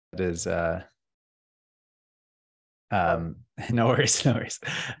is no worries, no worries.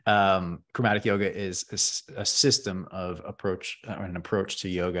 Chromatic yoga is a system of approach, or an approach to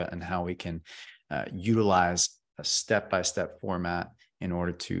yoga, and how we can utilize a step-by-step format in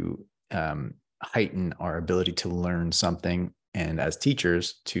order to heighten our ability to learn something, and as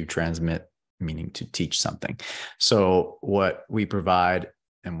teachers to transmit, meaning to teach something. So what we provide,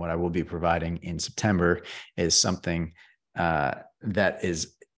 and what I will be providing in September, is something that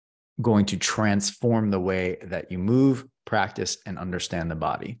is going to transform the way that you move, practice, and understand the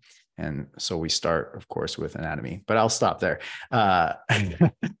body. And so we start, of course, with anatomy, but I'll stop there. I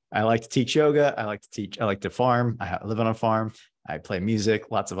like to teach yoga. I like to farm. I live on a farm. I play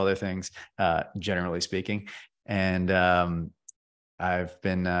music, lots of other things, generally speaking. And I've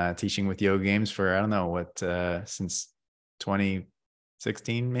been teaching with Yoga Games for, I don't know what, since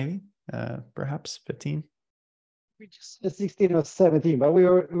 2016, maybe, perhaps 15. We just 16 or 17, but we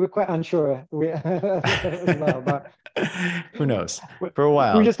were quite unsure. As well, but who knows? For a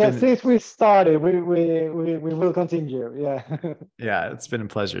while, we just said since we started, we will continue. Yeah. Yeah, it's been a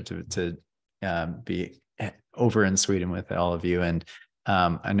pleasure to be over in Sweden with all of you, and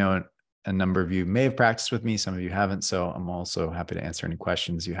I know a number of you may have practiced with me, some of you haven't. So I'm also happy to answer any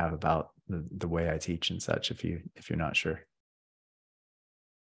questions you have about the way I teach and such, if you're not sure.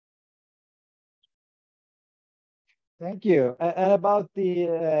 Thank you. And about the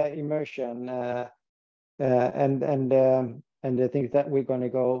immersion and the things that we're going to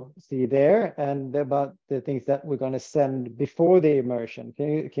go see there, and about the things that we're going to send before the immersion.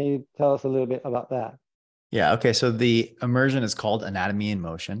 Can you tell us a little bit about that? Yeah. Okay. So the immersion is called Anatomy in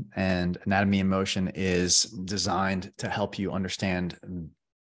Motion, and Anatomy in Motion is designed to help you understand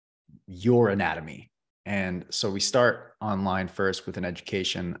your anatomy. And so we start online first with an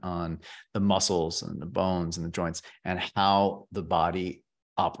education on the muscles and the bones and the joints and how the body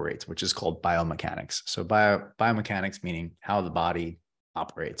operates, which is called biomechanics. So biomechanics meaning how the body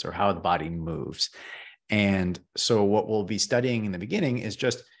operates or how the body moves. And so what we'll be studying in the beginning is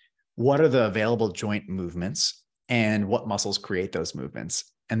just what are the available joint movements and what muscles create those movements.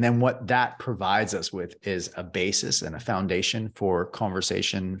 And then what that provides us with is a basis and a foundation for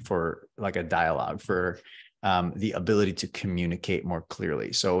conversation, for like a dialogue, for the ability to communicate more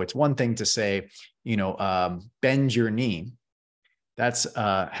clearly. So it's one thing to say, bend your knee. That's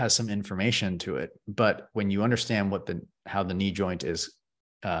has some information to it. But when you understand how the knee joint is,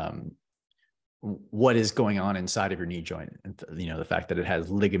 what is going on inside of your knee joint, the fact that it has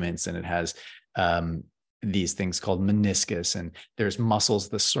ligaments and it has these things called meniscus, and there's muscles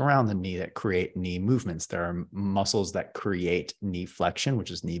that surround the knee that create knee movements. There are muscles that create knee flexion, which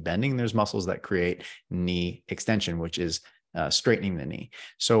is knee bending. There's muscles that create knee extension, which is straightening the knee.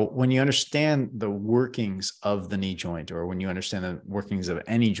 So when you understand the workings of the knee joint, or when you understand the workings of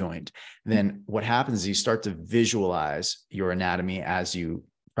any joint, then what happens is you start to visualize your anatomy as you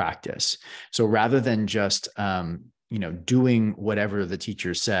practice. So rather than just doing whatever the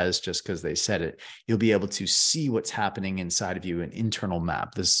teacher says just because they said it, you'll be able to see what's happening inside of you, an internal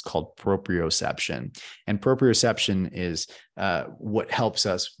map. This is called proprioception. And proprioception is what helps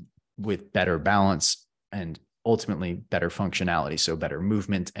us with better balance and ultimately better functionality. So better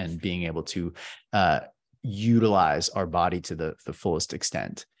movement and being able to utilize our body to the fullest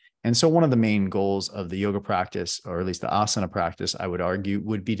extent. And so one of the main goals of the yoga practice, or at least the asana practice, I would argue,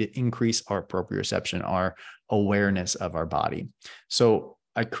 would be to increase our proprioception, our awareness of our body. So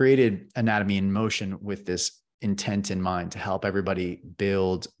I created Anatomy in Motion with this intent in mind to help everybody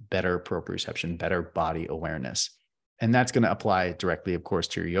build better proprioception, better body awareness. And that's going to apply directly, of course,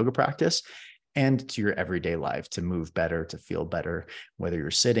 to your yoga practice and to your everyday life, to move better, to feel better, whether you're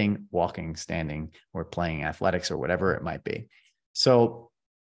sitting, walking, standing, or playing athletics or whatever it might be. So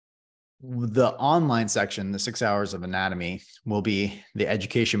the online section, the 6 hours of anatomy, will be the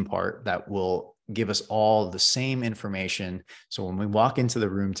education part that will give us all the same information. So when we walk into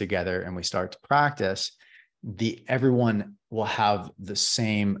the room together and we start to practice, everyone will have the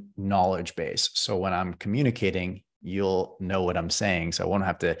same knowledge base. So when I'm communicating, you'll know what I'm saying. So I won't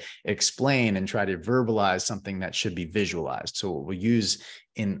have to explain and try to verbalize something that should be visualized. So what we'll use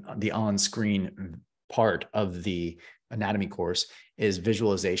in the on-screen part of the anatomy course is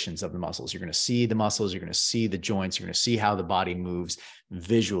visualizations of the muscles. You're going to see the muscles, you're going to see the joints, you're going to see how the body moves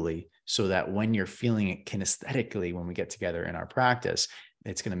visually, so that when you're feeling it kinesthetically, when we get together in our practice,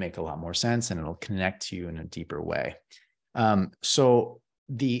 it's going to make a lot more sense and it'll connect to you in a deeper way. So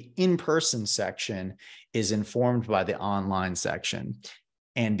the in-person section is informed by the online section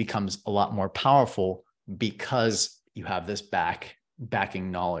and becomes a lot more powerful because you have this back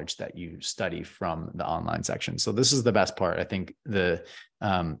backing knowledge that you study from the online section. So this is the best part. I think the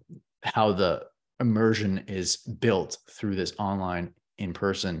how the immersion is built through this online in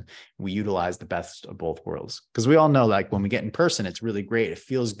person, we utilize the best of both worlds. Because we all know, like, when we get in person, it's really great. It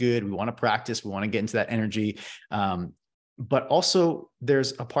feels good. We want to practice. We want to get into that energy. But also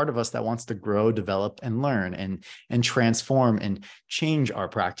there's a part of us that wants to grow, develop, and learn and transform and change our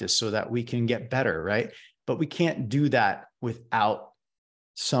practice so that we can get better, right? But we can't do that without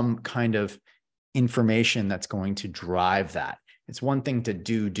some kind of information that's going to drive that. It's one thing to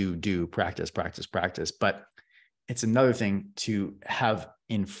do, practice, but it's another thing to have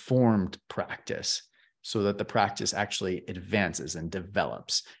informed practice so that the practice actually advances and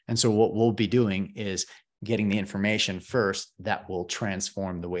develops. And so what we'll be doing is getting the information first that will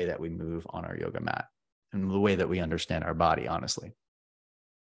transform the way that we move on our yoga mat and the way that we understand our body, honestly.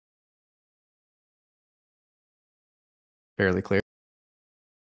 Fairly clear?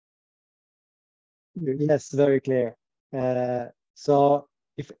 Yes, very clear. So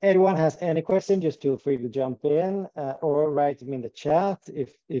if anyone has any question, just feel free to jump in or write them in the chat.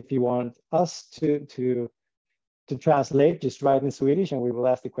 If you want us to translate, just write in Swedish and we will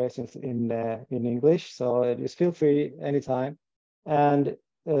ask the questions in English. So just feel free anytime. And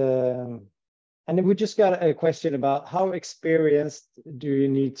we just got a question about how experienced do you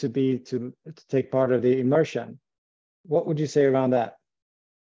need to be to take part of the immersion? What would you say around that?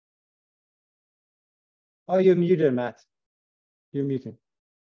 Oh, you're muted, Matt. You're muted.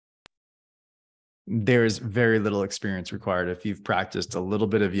 There's very little experience required. If you've practiced a little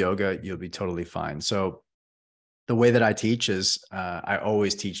bit of yoga, you'll be totally fine. So the way that I teach is I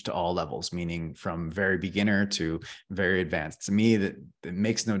always teach to all levels, meaning from very beginner to very advanced. To me, that it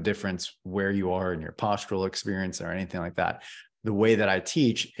makes no difference where you are in your postural experience or anything like that. The way that I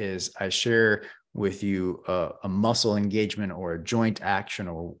teach is I share with you a muscle engagement or a joint action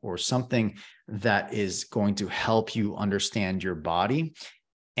or something that is going to help you understand your body.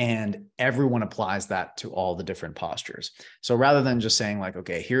 And everyone applies that to all the different postures. So rather than just saying like,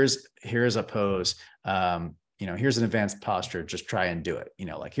 okay, here's a pose, here's an advanced posture, just try and do it.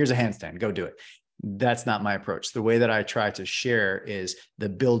 Like, here's a handstand, go do it. That's not my approach. The way that I try to share is the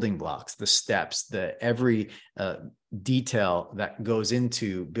building blocks, the steps, every detail that goes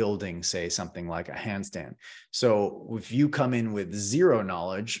into building, say, something like a handstand. So if you come in with zero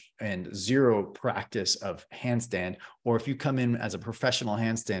knowledge and zero practice of handstand, or if you come in as a professional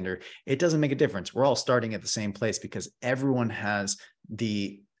handstander, it doesn't make a difference. We're all starting at the same place because everyone has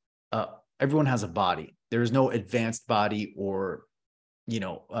a body. There is no advanced body or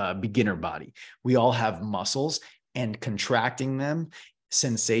beginner body. We all have muscles, and contracting them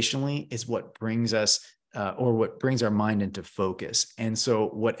sensationally is what brings us what brings our mind into focus. And so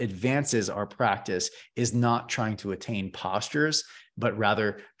what advances our practice is not trying to attain postures, but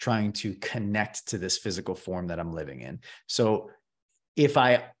rather trying to connect to this physical form that I'm living in. So if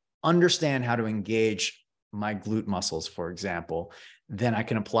I understand how to engage my glute muscles, for example, then I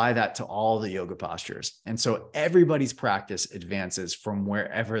can apply that to all the yoga postures. And so everybody's practice advances from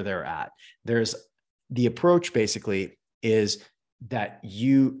wherever they're at. There's the approach basically is that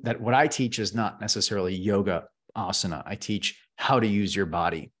what I teach is not necessarily yoga asana. I teach how to use your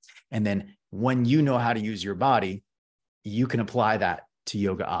body. And then when you know how to use your body, you can apply that to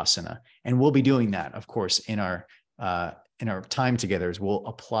yoga asana. And we'll be doing that, of course, in our time together. Is we'll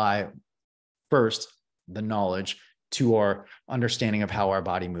apply first the knowledge to our understanding of how our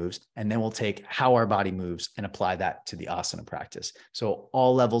body moves. And then we'll take how our body moves and apply that to the asana practice. So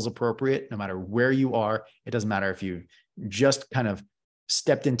all levels appropriate, no matter where you are. It doesn't matter if you just kind of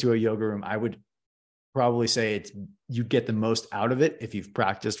stepped into a yoga room. I would probably say you get the most out of it if you've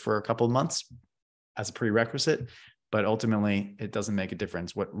practiced for a couple of months as a prerequisite, but ultimately it doesn't make a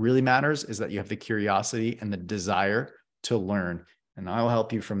difference. What really matters is that you have the curiosity and the desire to learn, and I'll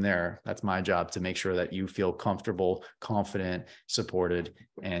help you from there. That's my job, to make sure that you feel comfortable, confident, supported.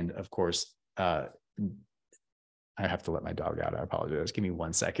 And of course, I have to let my dog out. I apologize. Give me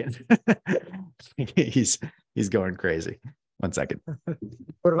 1 second. He's going crazy. 1 second.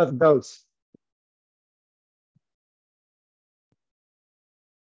 What about those?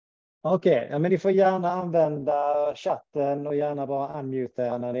 Okej, ja, men ni får gärna använda chatten och gärna bara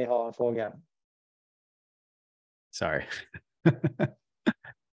unmuta när ni har en fråga. Sorry.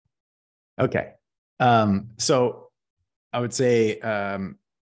 Okay. So I would say,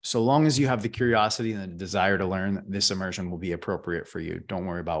 so long as you have the curiosity and the desire to learn, this immersion will be appropriate for you. Don't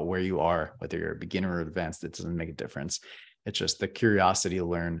worry about where you are, whether you're a beginner or advanced. It doesn't make a difference. It's just the curiosity to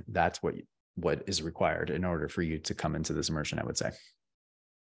learn. That's what is required in order for you to come into this immersion, I would say.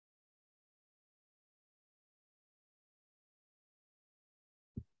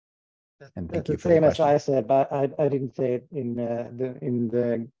 And That's thank the you for the same as question. I said, but I didn't say it in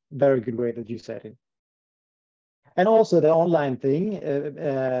the very good way that you said it. And also the online thing,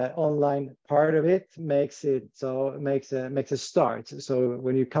 online part of it makes it so makes a start. So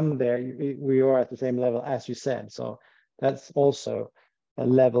when you come there, we are at the same level as you said. So that's also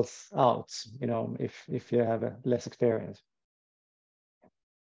levels out, you know, if you have a less experience.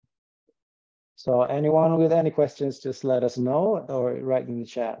 So anyone with any questions, just let us know or write in the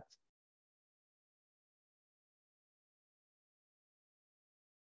chat.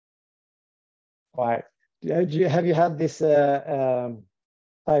 All right. Have you had this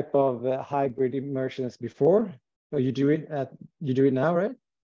type of hybrid immersions before? Or you do it now, right?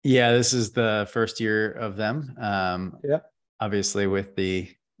 Yeah, this is the first year of them. Yeah. Obviously with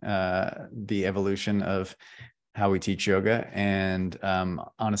the evolution of how we teach yoga. And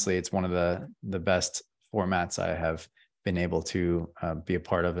honestly, it's one of the best formats I have been able to be a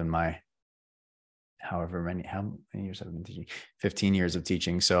part of in my how many years I've been teaching, 15 years of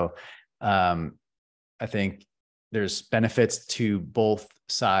teaching. So I think there's benefits to both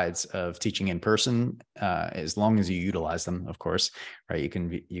sides of teaching in person, as long as you utilize them, of course, right?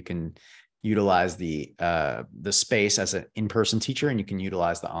 You can utilize the space as an in-person teacher, and you can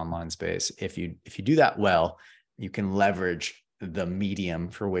utilize the online space. If you do that well, you can leverage the medium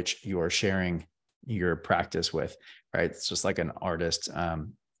for which you are sharing your practice with, right? It's just like an artist.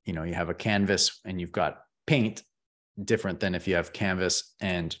 You know, you have a canvas and you've got paint, different than if you have canvas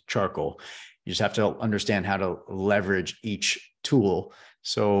and charcoal. You just have to understand how to leverage each tool.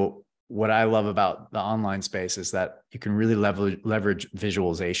 So what I love about the online space is that you can really leverage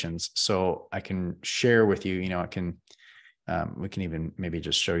visualizations. So I can share with you, you know, we can even maybe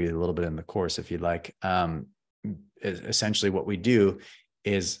just show you a little bit in the course if you'd like. Essentially what we do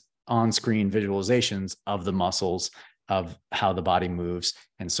is on-screen visualizations of the muscles, of how the body moves.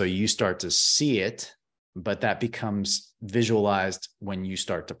 And so you start to see it, but that becomes visualized when you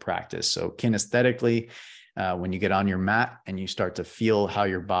start to practice. So kinesthetically, when you get on your mat and you start to feel how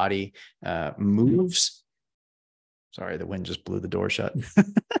your body moves. Sorry, the wind just blew the door shut.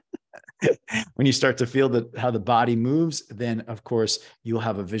 When you start to feel how the body moves, then of course you'll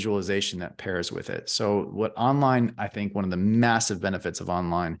have a visualization that pairs with it. So what online, I think one of the massive benefits of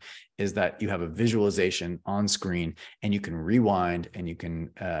online is that you have a visualization on screen and you can rewind and you can,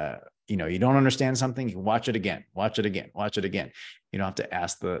 you know, you don't understand something, you can watch it again, watch it again, watch it again. You don't have to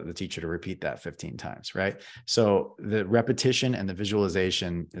ask the teacher to repeat that 15 times, right? So the repetition and the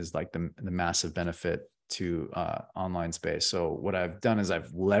visualization is like the massive benefit to online space. So what I've done is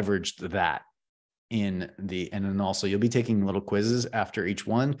I've leveraged that and then also you'll be taking little quizzes after each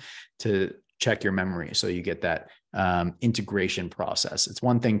one to check your memory. So you get that integration process. It's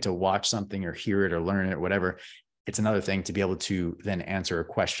one thing to watch something or hear it or learn it or whatever. It's another thing to be able to then answer a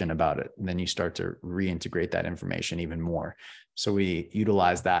question about it. And then you start to reintegrate that information even more. So we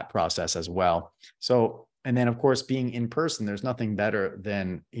utilize that process as well. So, and then of course, being in person, there's nothing better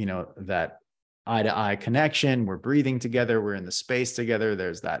than, you know, that eye-to-eye connection. We're breathing together. We're in the space together.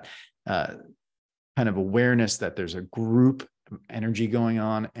 There's that kind of awareness that there's a group energy going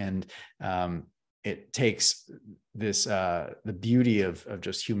on. And it takes this, the beauty of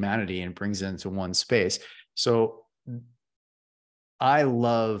just humanity and brings it into one space. So I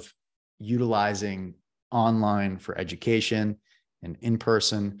love utilizing online for education and in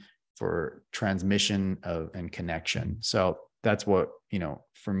person for transmission and connection. So that's what, you know,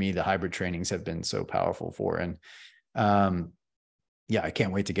 for me, the hybrid trainings have been so powerful for. And yeah, I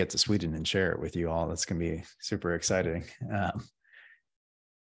can't wait to get to Sweden and share it with you all. That's going to be super exciting.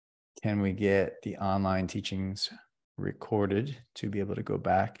 Can we get the online teachings recorded to be able to go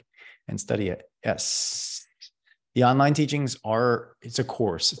back and study it? Yes. The online teachings it's a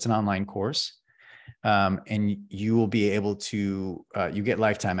course. It's an online course. And you will be able to, you get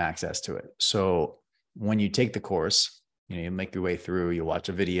lifetime access to it. So when you take the course, you know, you make your way through, you'll watch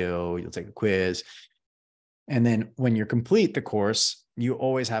a video, you'll take a quiz. And then when you complete the course, you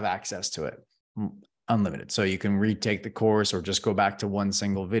always have access to it, unlimited. So you can retake the course or just go back to one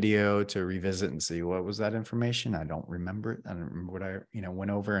single video to revisit and see, what was that information? I don't remember it. I don't remember what I, you know,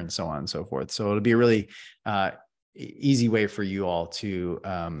 went over, and so on and so forth. So it'll be a really easy way for you all to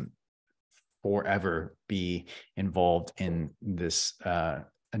forever be involved in this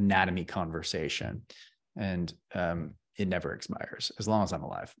anatomy conversation. And it never expires as long as I'm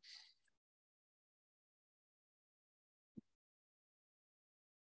alive.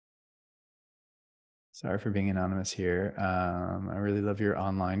 Sorry for being anonymous here. I really love your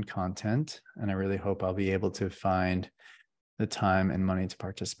online content, and I really hope I'll be able to find the time and money to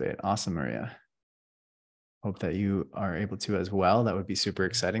participate. Awesome, Maria. hope that you are able to as well. That would be super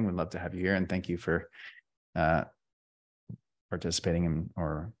exciting. We'd love to have you here. And thank you for participating in,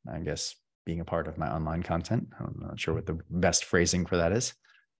 or I guess being a part of my online content. I'm not sure what the best phrasing for that is.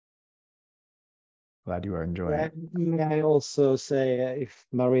 Glad you are enjoying it. May I also say, if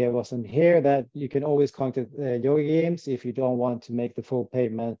Maria wasn't here, that you can always contact Yoga Games if you don't want to make the full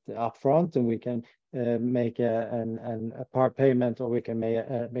payment upfront, and we can make a part payment, or we can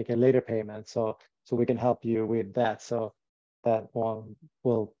make a later payment. So we can help you with that. So that one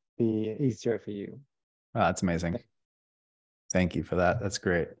will be easier for you. Oh, that's amazing. Thank you for that. That's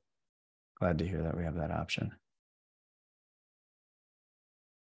great. Glad to hear that we have that option.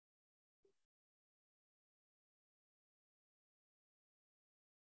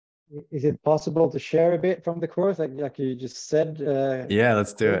 Is it possible to share a bit from the course, like you just said? Yeah,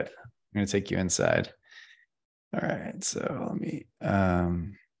 let's do it. I'm going to take you inside. All right, so let me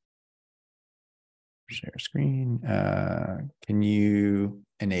share screen. Can you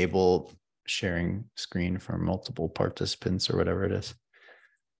enable sharing screen for multiple participants or whatever it is?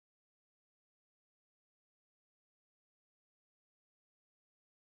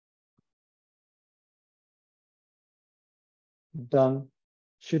 Done.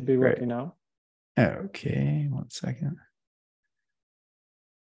 Should be working now. Okay, 1 second.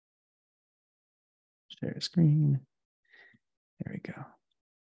 Share screen. There we go.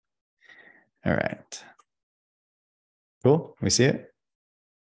 All right. Cool. We see it?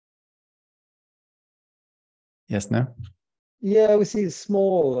 Yes, no? Yeah, we see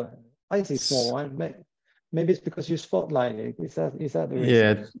small. I see small one. Maybe it's because you spotlighted. Is that the reason?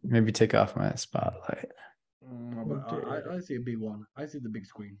 Yeah, maybe take off my spotlight. But I see a big one. I see the big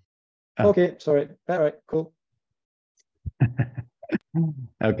screen. Oh. Okay, sorry. All right, cool.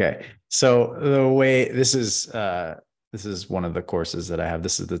 Okay, so the way this is one of the courses that I have.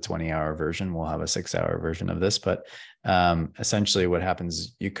 This is the 20-hour version. We'll have a 6-hour version of this, but essentially what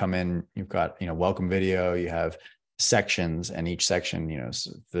happens, you come in, you've got, welcome video, you have sections, and each section,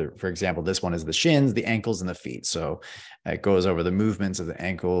 so for example, this one is the shins, the ankles, and the feet. So it goes over the movements of the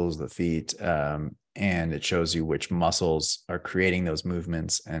ankles, the feet, and it shows you which muscles are creating those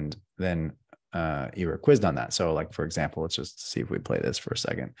movements, and then you were quizzed on that. So like, for example, let's just see if we play this for a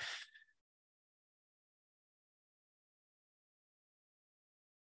second.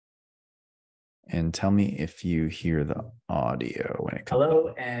 And tell me if you hear the audio when it comes.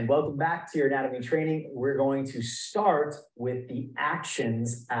 Hello, and welcome back to your anatomy training. We're going to start with the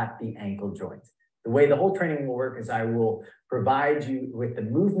actions at the ankle joint. The way the whole training will work is I will provide you with the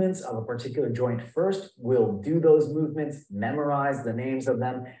movements of a particular joint first. We'll do those movements, memorize the names of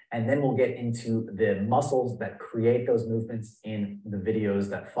them, and then we'll get into the muscles that create those movements in the videos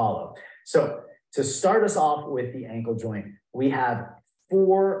that follow. So to start us off with the ankle joint, we have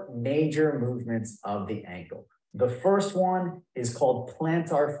 4 major movements of the ankle. The first one is called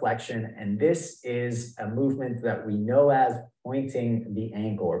plantar flexion, and this is a movement that we know as pointing the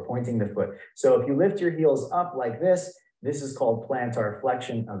ankle or pointing the foot. So if you lift your heels up like this is called plantar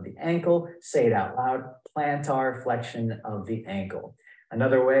flexion of the ankle. Say it out loud, plantar flexion of the ankle.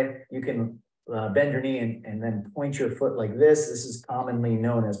 Another way, you can bend your knee and then point your foot like this. This is commonly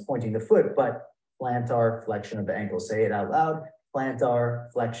known as pointing the foot, but plantar flexion of the ankle. Say it out loud,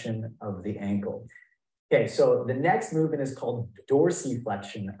 plantar flexion of the ankle. Okay, so the next movement is called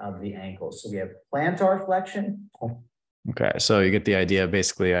dorsiflexion of the ankle. So we have plantar flexion. Okay, so you get the idea.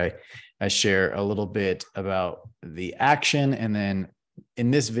 Basically, I share a little bit about the action, and then in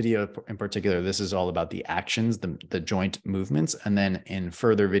this video in particular, this is all about the actions, the joint movements, and then in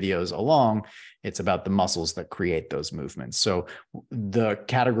further videos along, it's about the muscles that create those movements. So the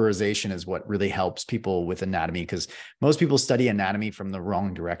categorization is what really helps people with anatomy, because most people study anatomy from the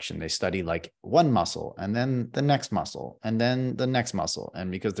wrong direction. They study like one muscle and then the next muscle and then the next muscle.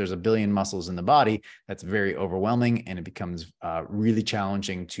 And because there's a billion muscles in the body, that's very overwhelming, and it becomes really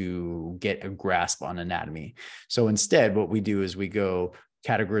challenging to get a grasp on anatomy. So instead, what we do is we go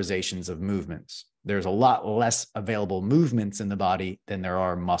categorizations of movements. There's a lot less available movements in the body than there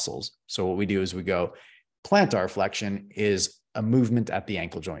are muscles. So what we do is we go, plantar flexion is a movement at the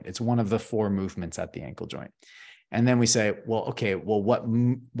ankle joint. It's one of the 4 movements at the ankle joint. And then we say, well, okay, well,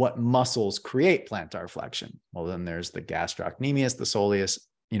 what muscles create plantar flexion? Well, then there's the gastrocnemius, the soleus,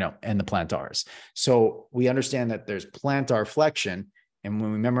 and the plantars. So we understand that there's plantar flexion. And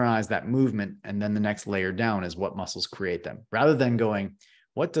when we memorize that movement, and then the next layer down is what muscles create them, rather than going,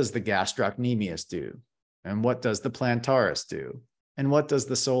 what does the gastrocnemius do? And what does the plantaris do? And what does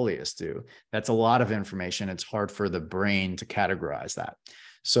the soleus do? That's a lot of information. It's hard for the brain to categorize that.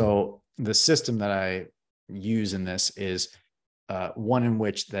 So the system that I use in this is one in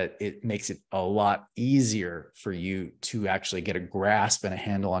which that it makes it a lot easier for you to actually get a grasp and a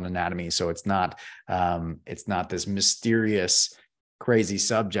handle on anatomy. So it's not this mysterious, crazy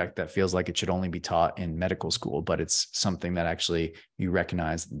subject that feels like it should only be taught in medical school, but it's something that actually you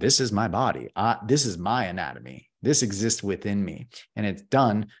recognize, this is my body. This is my anatomy. This exists within me, and it's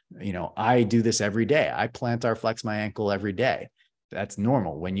done. I do this every day. I plantar flex my ankle every day. That's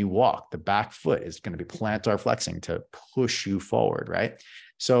normal. When you walk, the back foot is going to be plantar flexing to push you forward, right?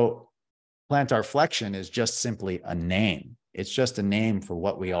 So plantar flexion is just simply a name. It's just a name for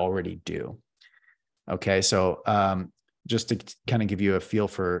what we already do. Okay. So, just to kind of give you a feel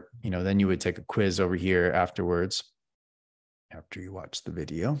for, then you would take a quiz over here afterwards, after you watch the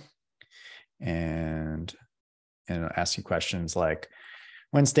video, and it'll ask you questions like,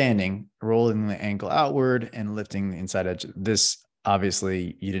 when standing, rolling the ankle outward and lifting the inside edge. This,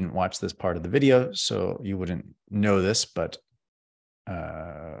 obviously, you didn't watch this part of the video, so you wouldn't know this, but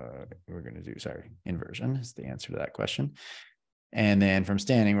we're going to do, inversion is the answer to that question. And then from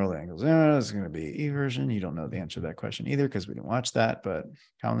standing, roll the ankles. This is going to be eversion. You don't know the answer to that question either because we didn't watch that, but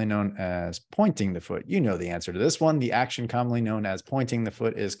commonly known as pointing the foot. You know the answer to this one. The action commonly known as pointing the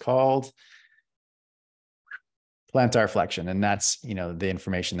foot is called plantar flexion. And that's, the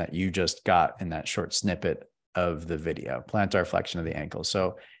information that you just got in that short snippet of the video, plantar flexion of the ankle.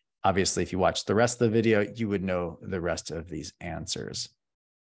 So obviously, if you watch the rest of the video, you would know the rest of these answers.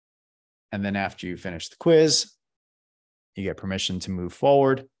 And then after you finish the quiz, you get permission to move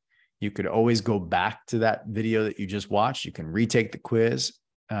forward. You could always go back to that video that you just watched. You can retake the quiz,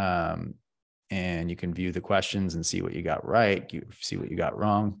 and you can view the questions and see what you got right. You see what you got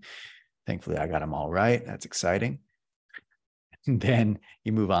wrong. Thankfully, I got them all right. That's exciting. And then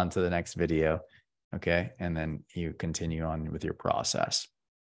you move on to the next video. Okay. And then you continue on with your process.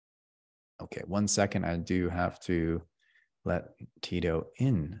 Okay. 1 second. I do have to let Tito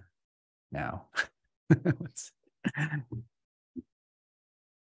in now.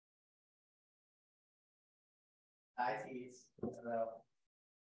 Hi, Tees. Hello.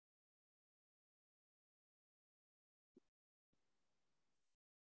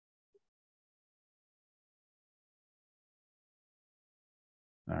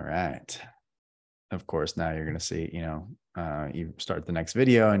 All right. Of course, now you're going to see, you start the next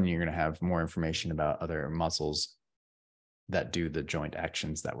video and you're going to have more information about other muscles that do the joint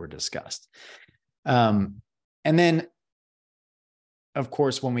actions that were discussed. And then, of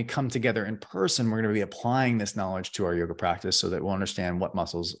course, when we come together in person, we're going to be applying this knowledge to our yoga practice so that we'll understand what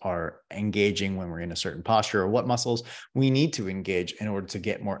muscles are engaging when we're in a certain posture, or what muscles we need to engage in order to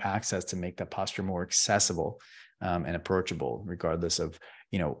get more access to make that posture more accessible and approachable, regardless of,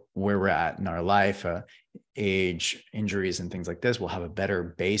 where we're at in our life, age, injuries, and things like this. We'll have a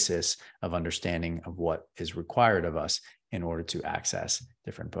better basis of understanding of what is required of us in order to access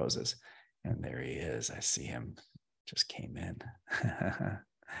different poses. And there he is. I see him. Just came in.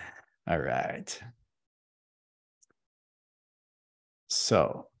 All right.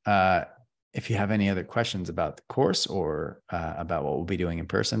 So if you have any other questions about the course or about what we'll be doing in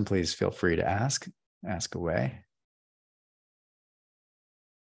person, please feel free to ask away.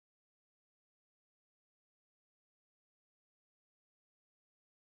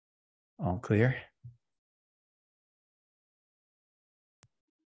 All clear?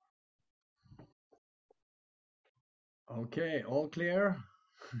 Okay, all clear.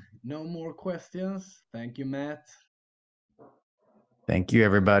 No more questions. Thank you, Matt. Thank you,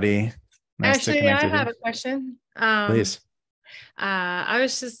 everybody. Nice Actually, to connect I with you. have a question. Please. I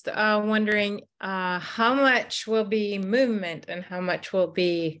was just wondering how much will be movement and how much will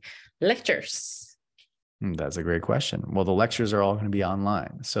be lectures? That's a great question. Well, the lectures are all going to be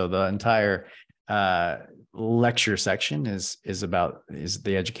online. So the entire lecture section is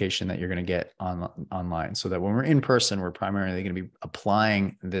the education that you're going to get online, so that when we're in person, we're primarily going to be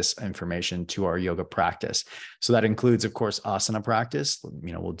applying this information to our yoga practice. So that includes, of course, asana practice.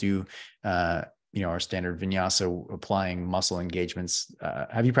 We'll do our standard vinyasa, applying muscle engagements.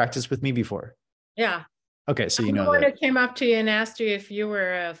 Have you practiced with me before? Yeah. Okay, so I'm the one who came up to you and asked you if you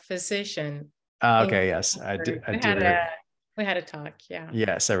were a physician. Okay, yes, I do. We had a talk. Yeah.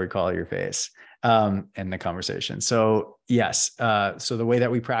 Yes, I recall your face and the conversation. So yes, so the way that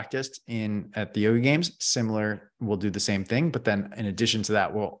we practiced at the Yoga Games, similar, we'll do the same thing. But then in addition to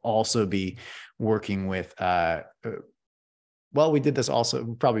that, we'll also be working with, we did this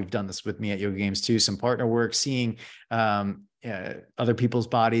also, probably done this with me at Yoga Games too, some partner work, seeing other people's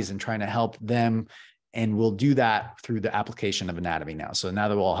bodies and trying to help them. And we'll do that through the application of anatomy now. So now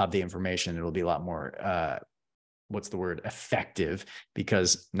that we'll all have the information, it'll be a lot more, effective,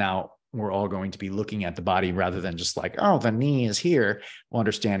 because now we're all going to be looking at the body rather than just like, oh, the knee is here. We'll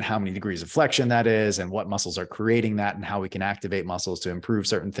understand how many degrees of flexion that is and what muscles are creating that and how we can activate muscles to improve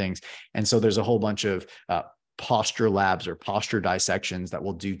certain things. And so there's a whole bunch of posture labs or posture dissections that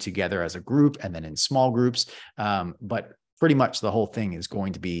we'll do together as a group and then in small groups. But pretty much the whole thing is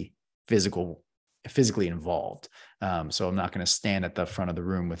going to be physically involved. So I'm not going to stand at the front of the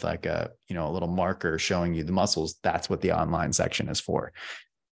room with like a little marker showing you the muscles. That's what the online section is for.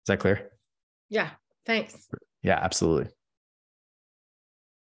 Is that clear? Yeah, thanks. Yeah, absolutely.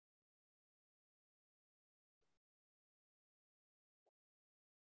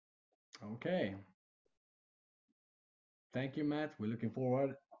 Okay. Thank you, Matt. We're looking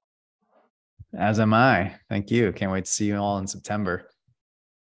forward. As am I. Thank you. Can't wait to see you all in September.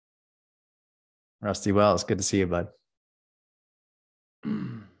 Rusty Wells, good to see you, bud.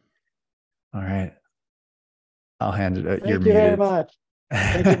 All right. I'll hand it. Thank you very much.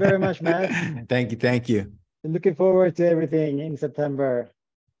 Thank you very much, Matt. Thank you. Looking forward to everything in September.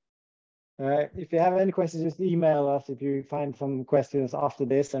 All right. If you have any questions, just email us if you find some questions after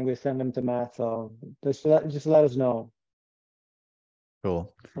this, and we send them to Matt. So just let us know.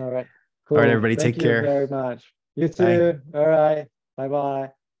 Cool. All right. Cool. All right, everybody. Take care. Thank you very much. You too. Bye. All right.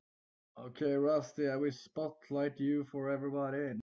 Bye-bye. Okay, Rusty, I will spotlight you for everybody.